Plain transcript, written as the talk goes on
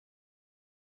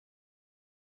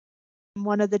I'm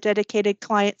one of the dedicated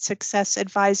client success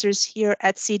advisors here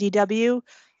at CDW.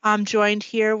 I'm joined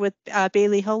here with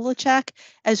Bailey Holacek,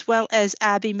 as well as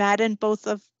Abby Madden. Both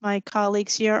of my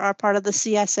colleagues here are part of the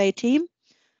CSA team.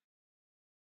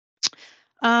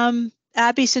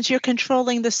 Abby, since you're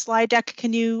controlling the slide deck,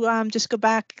 can you just go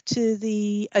back to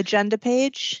the agenda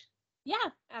page? Yeah,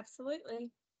 absolutely.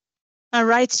 All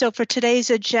right, so for today's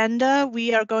agenda,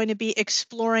 we are going to be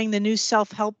exploring the new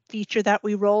self-help feature that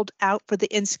we rolled out for the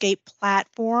Inscape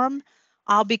platform.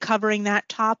 I'll be covering that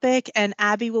topic, and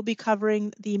Abby will be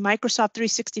covering the Microsoft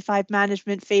 365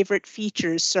 Management Favorite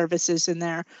Features services in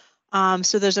there.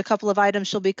 So there's a couple of items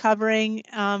she'll be covering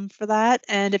for that,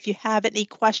 and if you have any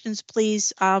questions,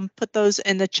 please put those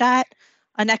in the chat.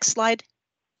 Next slide,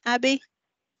 Abby.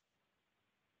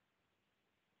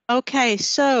 Okay,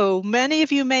 so many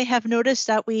of you may have noticed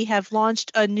that we have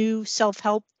launched a new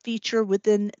self-help feature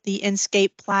within the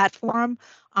Inscape platform.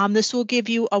 This will give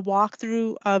you a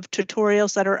walkthrough of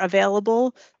tutorials that are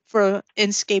available for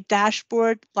Inscape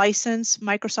dashboard, license,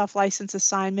 Microsoft license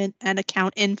assignment, and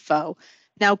account info.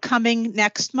 Now, coming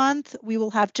next month, we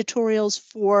will have tutorials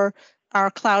for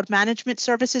our cloud management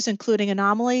services, including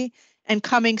Anomaly, and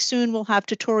coming soon, we'll have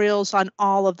tutorials on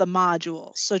all of the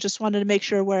modules. So just wanted to make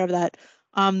sure you're aware of that.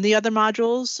 The other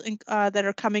modules that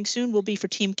are coming soon will be for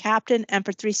Team Captain and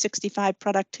for 365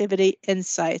 Productivity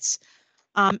Insights.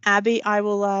 Abby, I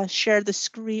will share the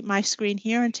screen, my screen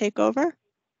here, and take over.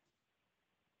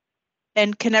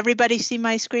 And can everybody see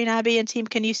my screen, Abby and team?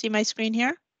 Can you see my screen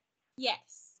here? Yes.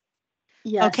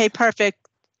 Yes. Okay, perfect.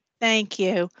 Thank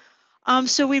you.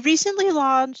 So we recently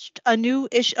launched a new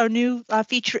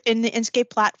feature in the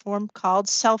Inscape platform called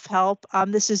Self-Help.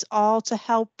 This is all to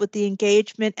help with the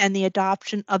engagement and the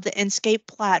adoption of the Inscape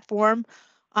platform.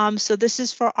 So this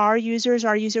is for our users,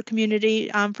 our user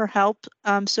community for help.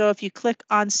 So if you click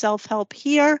on Self-Help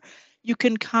here, you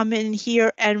can come in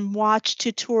here and watch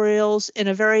tutorials in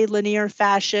a very linear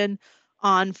fashion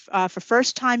on for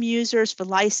first-time users, for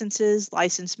licenses,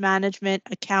 license management,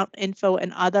 account info,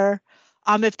 and other.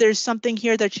 If there's something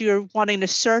here that you're wanting to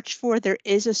search for, there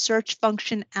is a search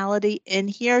functionality in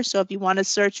here. So if you want to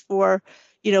search for,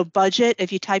 budget,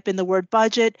 if you type in the word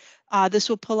budget, this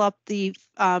will pull up the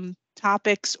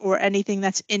topics or anything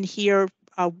that's in here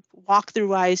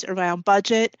walkthrough-wise around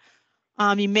budget.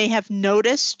 You may have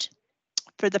noticed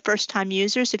for the first-time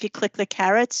users, if you click the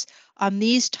carrots,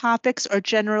 these topics are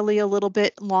generally a little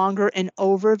bit longer in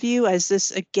overview, as this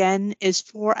again is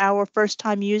for our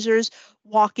first-time users,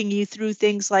 walking you through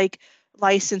things like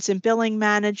license and billing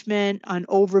management, an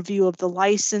overview of the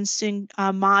licensing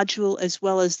module, as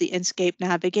well as the Inscape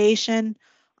navigation.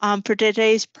 For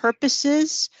today's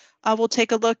purposes, we'll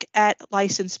take a look at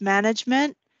license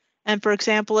management. And for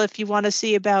example, if you want to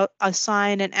see about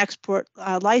assign and export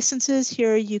licenses,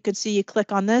 here you can see you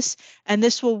click on this, and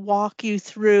this will walk you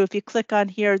through. If you click on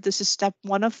here, this is step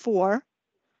 1 of 4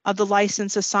 of the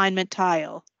license assignment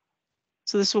tile.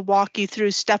 So this will walk you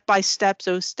through step by step.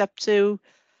 So step 2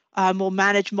 will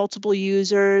manage multiple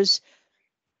users.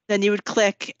 Then you would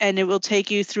click and it will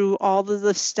take you through all of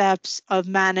the steps of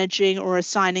managing or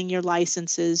assigning your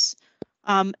licenses.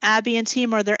 Abby and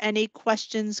team, are there any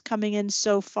questions coming in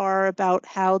so far about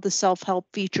how the self-help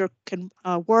feature can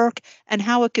work and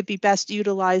how it could be best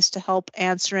utilized to help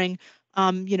answering,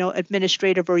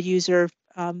 administrative or user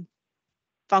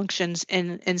functions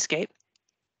in Inscape?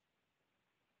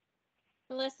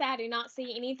 Melissa, I do not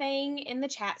see anything in the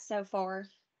chat so far.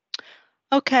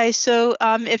 Okay, so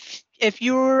if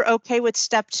you're okay with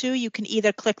step 2, you can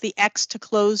either click the X to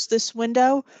close this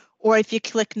window, or if you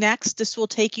click next, this will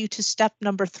take you to step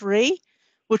number 3,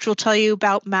 which will tell you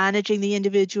about managing the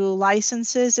individual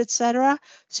licenses, etc.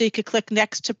 So you could click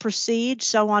next to proceed,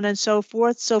 so on and so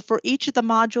forth. So for each of the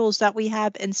modules that we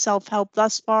have in self-help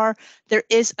thus far, there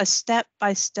is a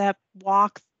step-by-step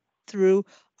walkthrough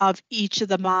of each of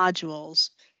the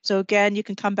modules. So again, you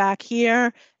can come back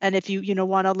here, and if you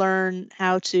want to learn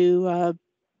how to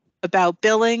about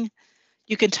billing,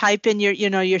 you can type in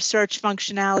your search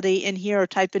functionality in here, or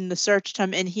type in the search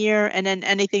term in here, and then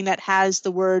anything that has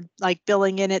the word like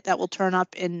billing in it that will turn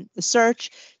up in the search.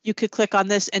 You could click on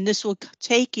this, and this will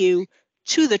take you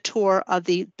to the tour of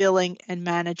the billing and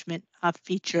management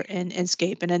feature in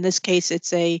Inscape. And in this case,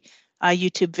 it's a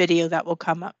YouTube video that will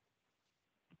come up.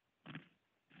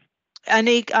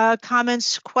 Any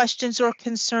comments, questions, or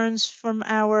concerns from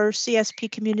our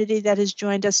CSP community that has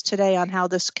joined us today on how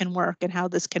this can work and how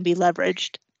this can be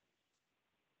leveraged?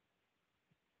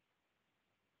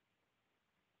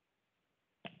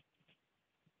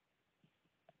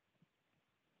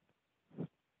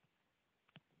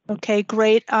 Okay,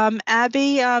 great.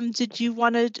 Abby, did you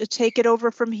want to take it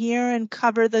over from here and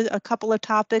cover a couple of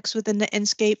topics within the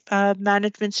Inscape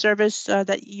management service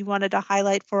that you wanted to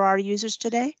highlight for our users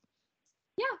today?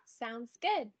 Yeah, sounds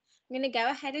good. I'm going to go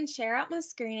ahead and share out my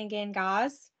screen again,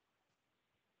 guys.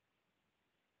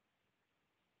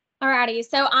 Alrighty,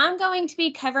 so I'm going to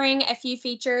be covering a few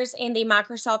features in the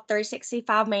Microsoft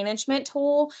 365 management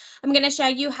tool. I'm going to show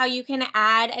you how you can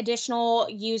add additional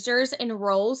users and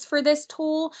roles for this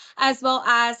tool, as well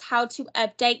as how to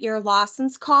update your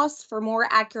license costs for more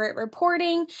accurate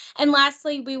reporting. And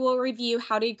lastly, we will review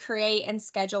how to create and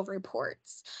schedule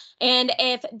reports. And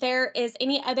if there is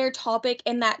any other topic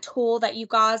in that tool that you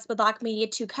guys would like me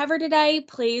to cover today,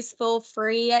 please feel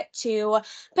free to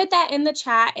put that in the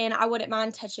chat and I wouldn't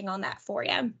mind touching on that for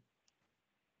you.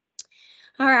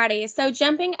 Alrighty, so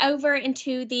jumping over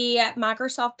into the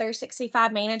Microsoft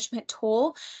 365 management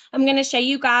tool, I'm going to show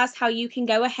you guys how you can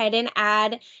go ahead and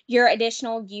add your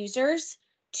additional users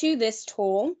to this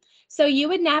tool. So you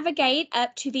would navigate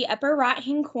up to the upper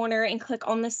right-hand corner and click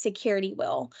on the security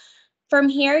wheel. From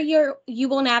here, you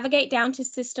will navigate down to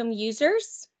system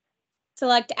users,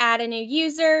 select add a new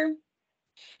user,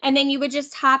 and then you would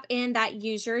just type in that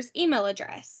user's email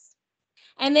address.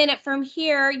 And then from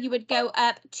here, you would go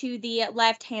up to the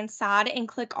left-hand side and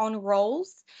click on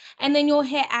roles. And then you'll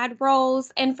hit add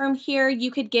roles. And from here,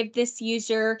 you could give this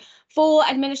user full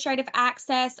administrative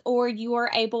access, or you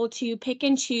are able to pick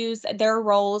and choose their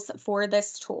roles for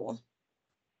this tool.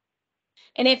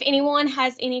 And if anyone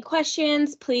has any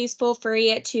questions, please feel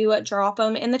free to drop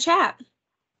them in the chat.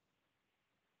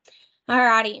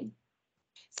 Alrighty.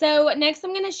 So next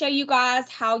I'm going to show you guys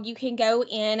how you can go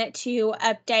in to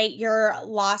update your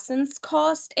license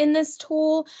cost in this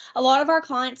tool. A lot of our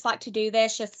clients like to do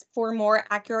this just for more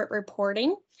accurate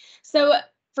reporting. So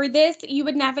for this, you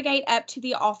would navigate up to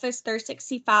the Office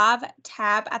 365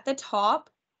 tab at the top.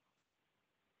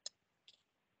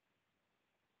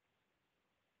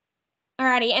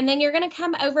 Alrighty, and then you're going to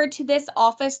come over to this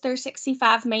Office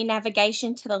 365 main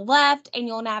navigation to the left, and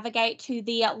you'll navigate to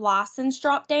the license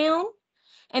drop down.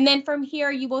 And then from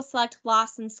here, you will select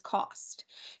license cost.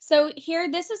 So here,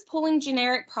 this is pulling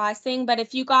generic pricing, but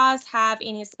if you guys have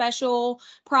any special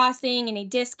pricing, any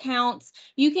discounts,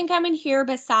 you can come in here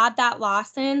beside that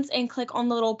license and click on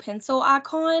the little pencil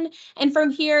icon. And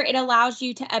from here, it allows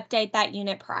you to update that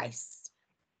unit price.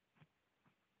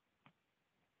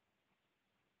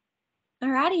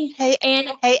 Alrighty.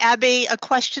 Hey, Abby, a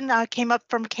question came up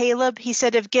from Caleb. He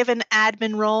said, if given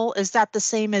admin role, is that the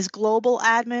same as global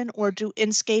admin, or do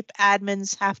Inscape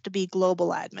admins have to be global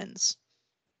admins?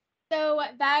 So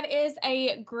that is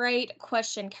a great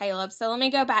question, Caleb. So let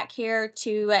me go back here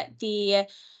to the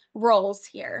roles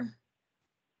here.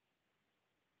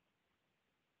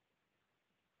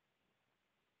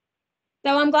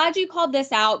 So I'm glad you called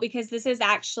this out because this is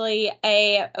actually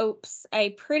a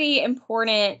pretty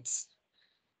important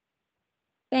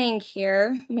thing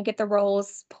here. Let me get the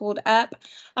roles pulled up.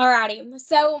 Alrighty.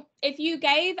 So if you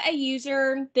gave a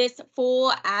user this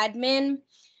full admin,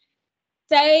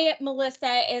 say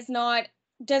Melissa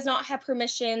does not have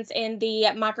permissions in the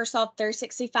Microsoft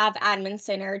 365 Admin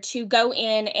Center to go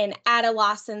in and add a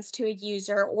license to a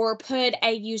user or put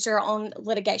a user on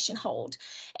litigation hold.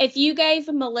 If you gave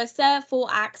Melissa full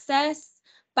access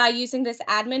by using this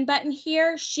admin button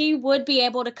here, she would be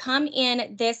able to come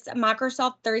in this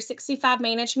Microsoft 365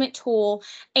 management tool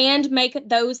and make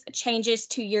those changes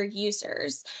to your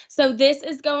users. So this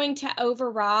is going to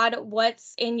override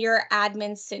what's in your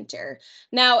admin center.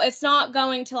 Now, it's not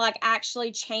going to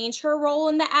actually change her role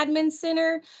in the admin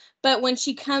center, but when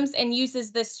she comes and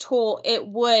uses this tool, it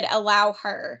would allow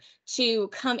her to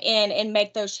come in and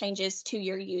make those changes to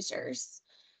your users.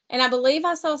 And I believe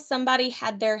I saw somebody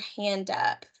had their hand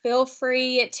up. Feel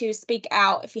free to speak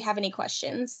out if you have any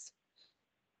questions.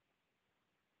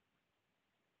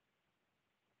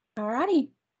 All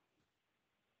righty.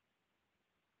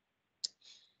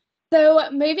 So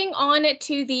moving on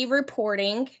to the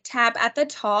reporting tab at the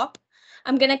top,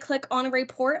 I'm going to click on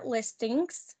report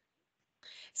listings.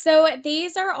 So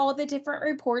these are all the different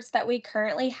reports that we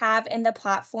currently have in the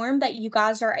platform that you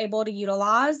guys are able to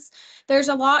utilize. There's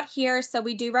a lot here, so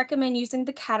we do recommend using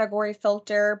the category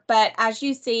filter, but as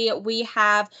you see, we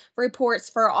have reports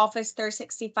for Office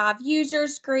 365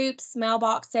 users, groups,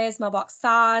 mailboxes, mailbox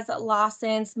size,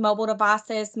 license, mobile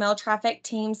devices, mail traffic,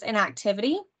 teams, and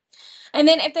activity. And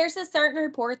then if there's a certain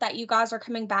report that you guys are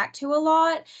coming back to a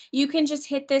lot, you can just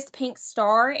hit this pink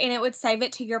star and it would save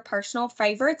it to your personal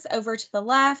favorites over to the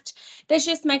left. This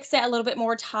just makes it a little bit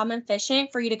more time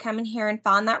efficient for you to come in here and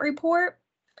find that report.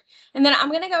 And then I'm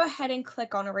going to go ahead and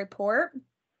click on a report.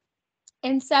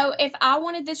 And so if I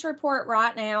wanted this report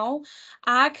right now,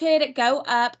 I could go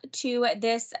up to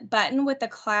this button with the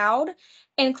cloud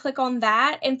and click on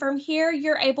that. And from here,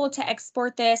 you're able to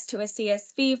export this to a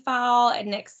CSV file,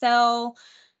 an Excel.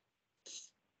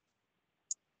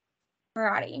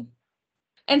 Alrighty.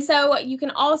 And so you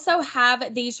can also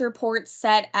have these reports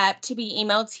set up to be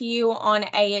emailed to you on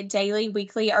a daily,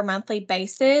 weekly, or monthly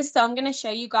basis. So I'm going to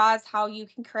show you guys how you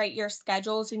can create your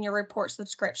schedules and your report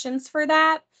subscriptions for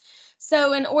that.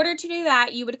 So in order to do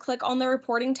that, you would click on the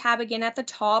reporting tab again at the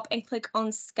top and click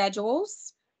on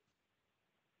schedules.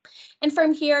 And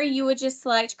from here, you would just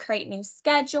select create new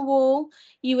schedule.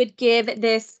 You would give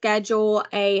this schedule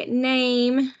a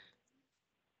name.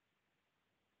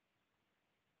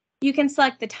 You can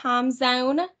select the time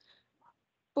zone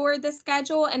for the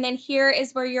schedule. And then here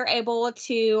is where you're able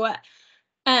to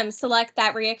select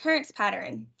that reoccurrence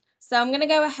pattern. So I'm going to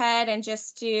go ahead and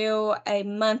just do a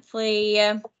monthly,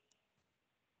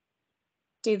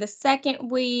 do the second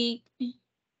week,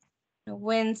 a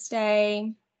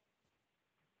Wednesday.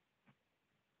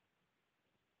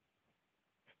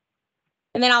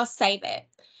 And then I'll save it.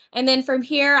 And then from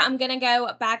here, I'm going to go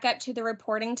back up to the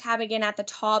reporting tab again at the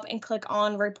top and click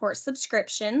on report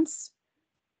subscriptions.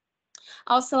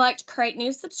 I'll select create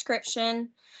new subscription.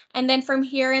 And then from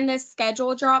here in this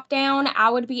schedule drop down, I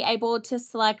would be able to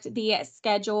select the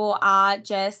schedule I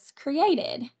just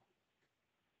created.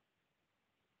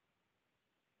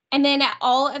 And then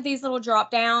all of these little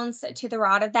drop downs to the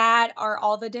right of that are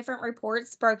all the different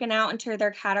reports broken out into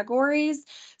their categories.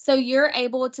 So you're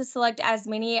able to select as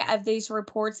many of these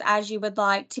reports as you would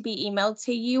like to be emailed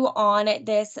to you on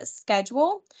this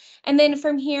schedule. And then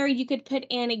from here, you could put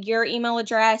in your email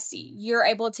address. You're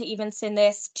able to even send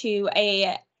this to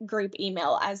a group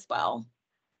email as well.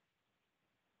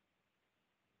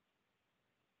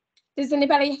 Does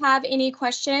anybody have any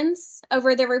questions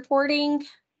over the reporting?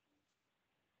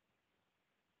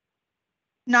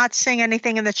 Not seeing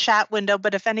anything in the chat window,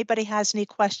 but if anybody has any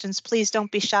questions, please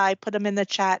don't be shy. Put them in the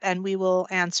chat and we will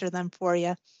answer them for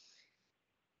you.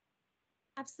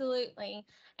 Absolutely.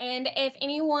 And if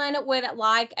anyone would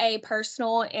like a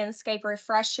personal Inscape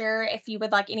refresher, if you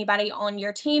would like anybody on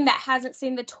your team that hasn't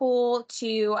seen the tool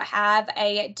to have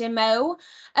a demo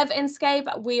of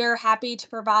Inscape, we're happy to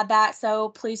provide that. So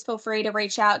please feel free to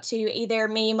reach out to either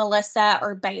me, Melissa,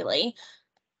 or Bailey.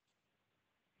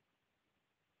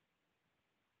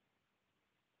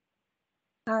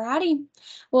 Alrighty.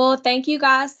 Well, thank you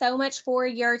guys so much for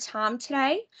your time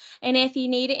today. And if you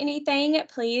need anything,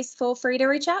 please feel free to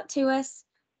reach out to us.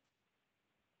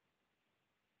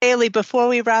 Bailey, before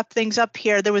we wrap things up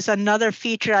here, there was another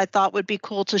feature I thought would be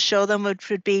cool to show them, which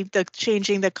would be the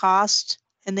changing the cost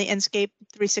in the Inscape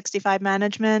 365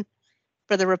 management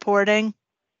for the reporting.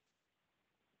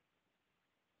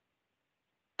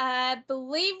 I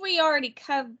believe we already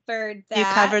covered that. You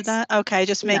covered that? Okay,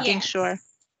 just making sure.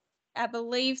 I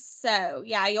believe so.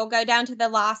 Yeah, you'll go down to the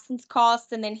license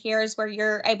cost, and then here's where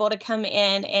you're able to come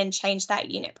in and change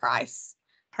that unit price.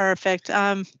 Perfect.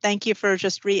 Thank you for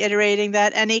just reiterating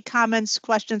that. Any comments,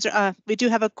 questions? We do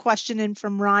have a question in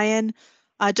from Ryan.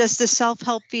 Does the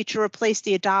self-help feature replace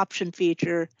the adoption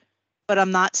feature? But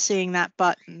I'm not seeing that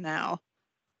button now.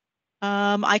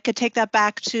 I could take that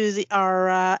back to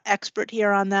our expert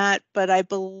here on that, but I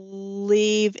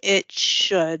believe it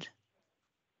should.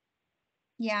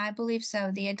 Yeah, I believe so.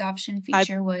 The adoption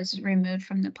feature was removed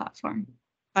from the platform.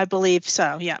 I believe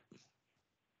so, yeah.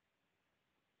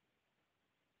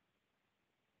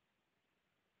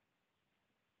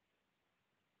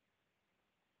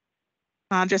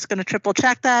 I'm just going to triple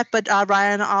check that, but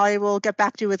Ryan, I will get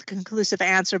back to you with a conclusive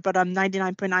answer, but I'm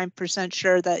 99.9%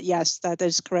 sure that yes, that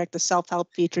is correct. The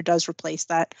self-help feature does replace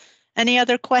that. Any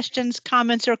other questions,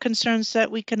 comments, or concerns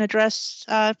that we can address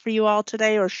for you all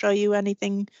today, or show you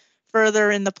anything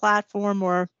further in the platform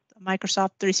or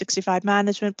Microsoft 365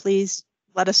 management? Please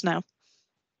let us know.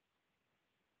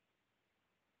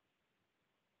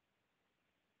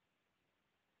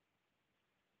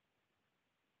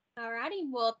 All righty.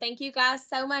 Well, thank you guys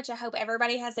so much. I hope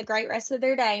everybody has a great rest of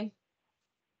their day.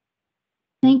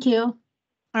 Thank you. All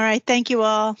right. Thank you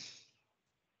all.